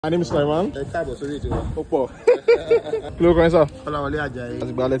My name is Sulaiman. Opo. Hello, sir. Kolawole Ajayi.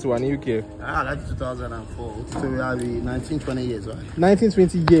 As well as in UK. That's 2004. So we have 19, 20 years, right? 19,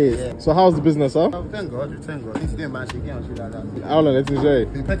 20 years. Yeah. So how's the business, sir? Oh, thank God. Since then, man, how long did you enjoy?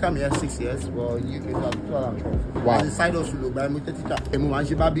 In PECKHAM here 6 years, but UK 2012. Wow. And the side also look by me teacher. I'm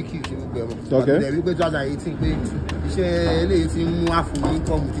barbecue. Okay. Then we go 2018.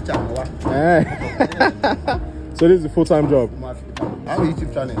 So this is a full-time job. I have a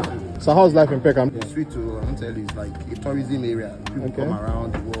YouTube channel too. So how's life in PECKHAM? It's sweet to tell you, it's like a tourism area. People come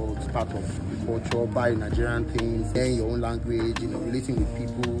around the world, it's part of the culture, buy Nigerian things, learn your own language, relating with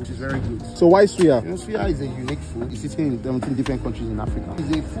people, which is very good. So why SUYA? SUYA is a unique food. It's eaten in 17 different countries in Africa.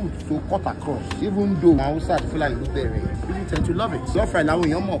 It's a food so cut across. Even though outside feel like look there, people tend to love it. So right now,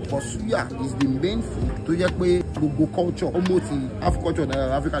 but SUYA is the main food to just play Google culture, almost African culture in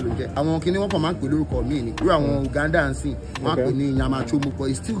Africa. I want to come and call me. We are Uganda and see. But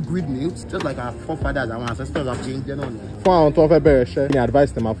it's still good meals, just like our forefathers, our ancestors have changed. For any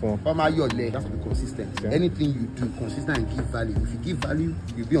advice them for? You have to be consistent. Yeah. Anything you do, consistent and give value. If you give value,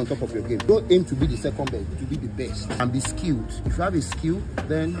 you'll be on top of your game. Don't aim to be the second best, to be the best. And be skilled. If you have a skill,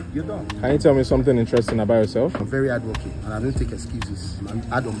 then you're done. Can you tell me something interesting about yourself? I'm very hardworking and I don't take excuses. I'm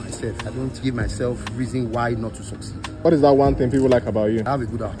hard on myself. I don't give myself reason why not to succeed. What is that one thing people like about you? I have a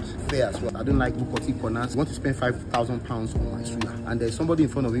good heart. Fair as well. I don't like bukoti corners. You want to spend £5,000 on my SUYA and there's somebody in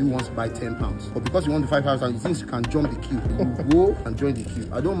front of you who wants to buy £10. But because you want the 5,000, you think you can jump the queue. You go and join the queue.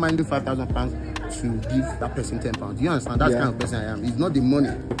 I don't mind the £5,000 to give that person £10. You understand? That's the kind of person I am. It's not the money.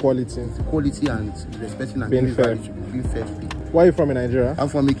 The quality. It's the quality and respecting and being fair. Being fair to people. Where are you from in Nigeria? I'm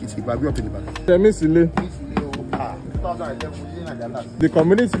from Ekiti, but I grew up in the back. The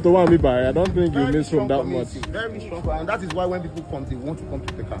community to want me by, I don't think you miss from that much. Very strong, and that is why when people come, they want to come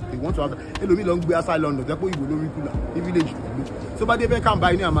to PECKHAM. They want to have a long way outside London. They go to the village. So, but they can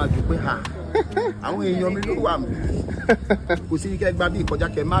buy near my job. I want you to know what I'm saying. Get baby, because I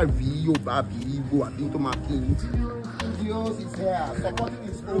can marry you, baby, go into my king. Videos is here, supporting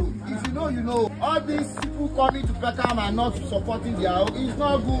his own. If you know, you know. All these people coming to PECKHAM and not supporting their own, it's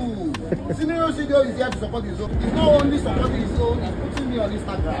not good. Senior Studio is here to support his own. He's not only supporting his own, he's putting me on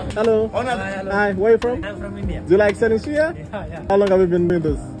Instagram. Hello. Hello. Hi, where are you from? I'm from India. Do you like selling SUYA? Yeah. How long have you been doing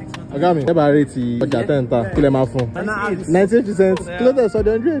this? 6 months. I got me. About 80. 19%. Close that, so you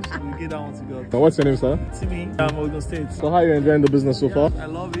get that one to go. What's your name, sir? Timmy. I'm Ogun State. So how are you enjoying the business so far? I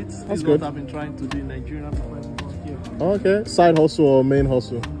love it. That's This good. is what I've been trying to do in Nigerian for my here. Okay. Side hustle or main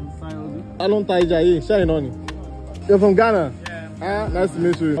hustle? Side hustle. How long Ajayi? Shine on. You're from Ghana? Yeah. Nice to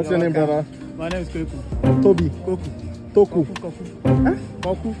meet you. What's your name, brother? My name is Koku. Toby. Koku. Toku.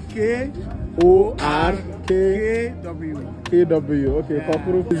 Koku. K-O-R-K-W. KW. Okay,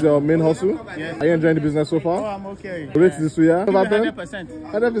 Kokuru is your main hustle? Yes. Are you enjoying the business so far? Oh, I'm okay. Rate the SUYA? 100%.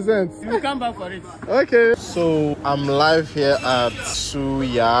 100%. You come back for it. Okay. So I'm live here at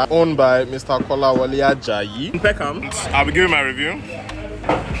SUYA, owned by Mr. Kolawole Ajayi in PECKHAM. I'll be giving my review.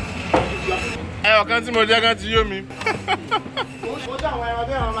 Hey, I can't see my can't you me.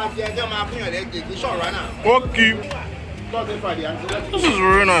 Okay. This is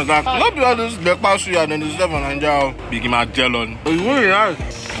really nice. Like, not be all this Lekpa SUYA and then this stuff on Nigeria. Big my jelon. It's really nice.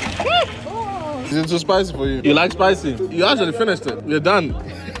 Is it too spicy for you? You like spicy? You actually finished it. You're done.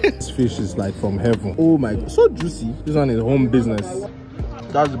 This fish is like from heaven. Oh my god, so juicy. This one is home business.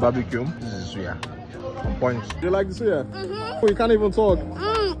 That's the barbecue. This is SUYA. On point. Do you like the SUYA? Oh, you can't even talk.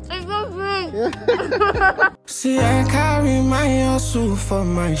 It's so sweet. Yeah. See, I carry my hustle for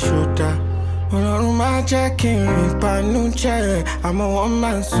my shoulder. I'm a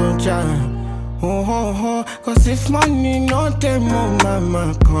one-man soldier. Cause if money no take more,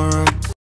 mama correct.